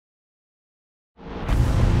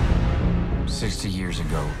60 years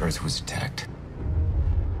ago, Earth was attacked.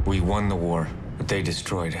 We won the war, but they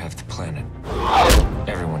destroyed half the planet.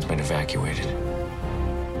 Everyone's been evacuated.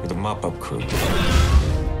 We're the mop-up crew.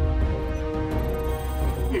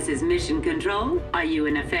 This is Mission Control. Are you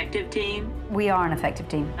an effective team? We are an effective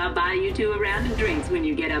team. I'll buy you two a round of drinks when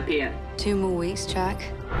you get up here. 2 more weeks, Jack,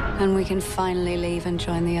 and we can finally leave and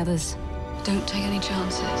join the others. Don't take any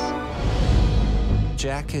chances.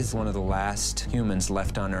 Jack is one of the last humans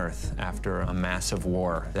left on Earth after a massive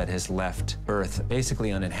war that has left Earth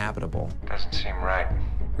basically uninhabitable. Doesn't seem right.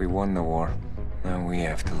 We won the war. Now we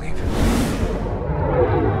have to leave.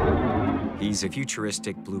 He's a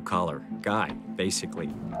futuristic blue-collar guy,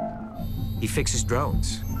 basically. He fixes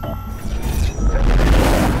drones.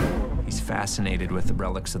 He's fascinated with the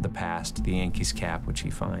relics of the past, the Yankees cap, which he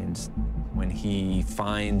finds. When he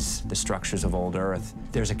finds the structures of old Earth,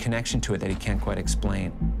 there's a connection to it that he can't quite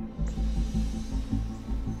explain.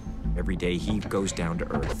 Every day he goes down to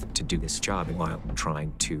Earth to do this job while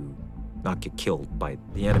trying to not get killed by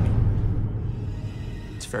the enemy.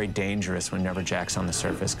 It's very dangerous whenever Jack's on the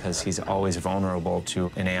surface because he's always vulnerable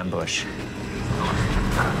to an ambush.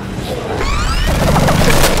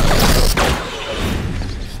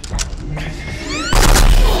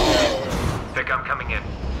 Vic, I'm coming in.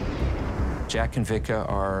 Jack and Vika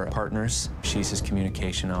are partners. She's his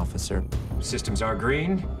communication officer. Systems are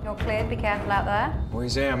green. You're cleared. Be careful out there.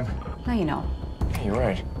 Where's Am? No, you're not. You're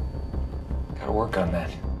right. Gotta work on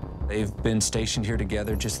that. They've been stationed here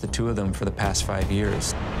together, just the two of them, for the past 5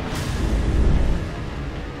 years.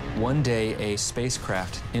 One day, a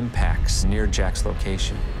spacecraft impacts near Jack's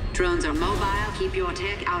location. Drones are mobile. Keep your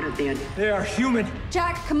tech out of there. They are human.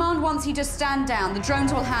 Jack, command wants you to stand down. The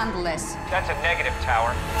drones will handle this. That's a negative,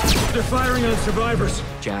 Tower. They're firing on survivors.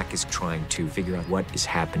 Jack is trying to figure out what is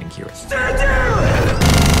happening here. Stand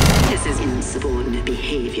down! This is insubordinate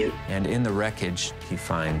behavior. And in the wreckage, he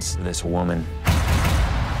finds this woman.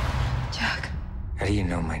 Jack. How do you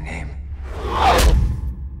know my name?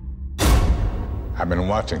 I've been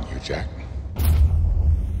watching you, Jack.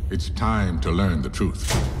 It's time to learn the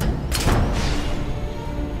truth.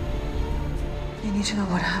 You need to know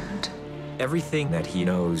what happened. Everything that he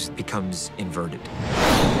knows becomes inverted.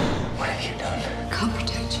 What have you done? Can't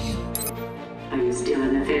protect you. Are you still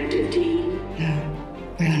an effective team? No,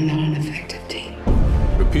 we are not an effective team.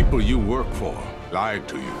 The people you work for lied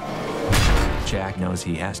to you. Jack knows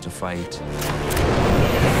he has to fight.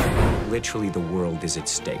 Literally, the world is at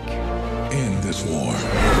stake. In this war,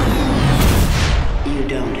 You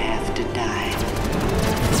don't have to die.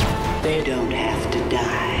 They don't have to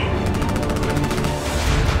die.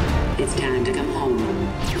 It's time to come home.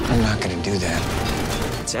 I'm not gonna do that.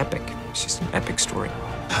 It's epic. It's just an epic story.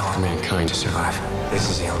 I want mankind to survive. This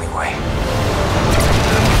is the only way.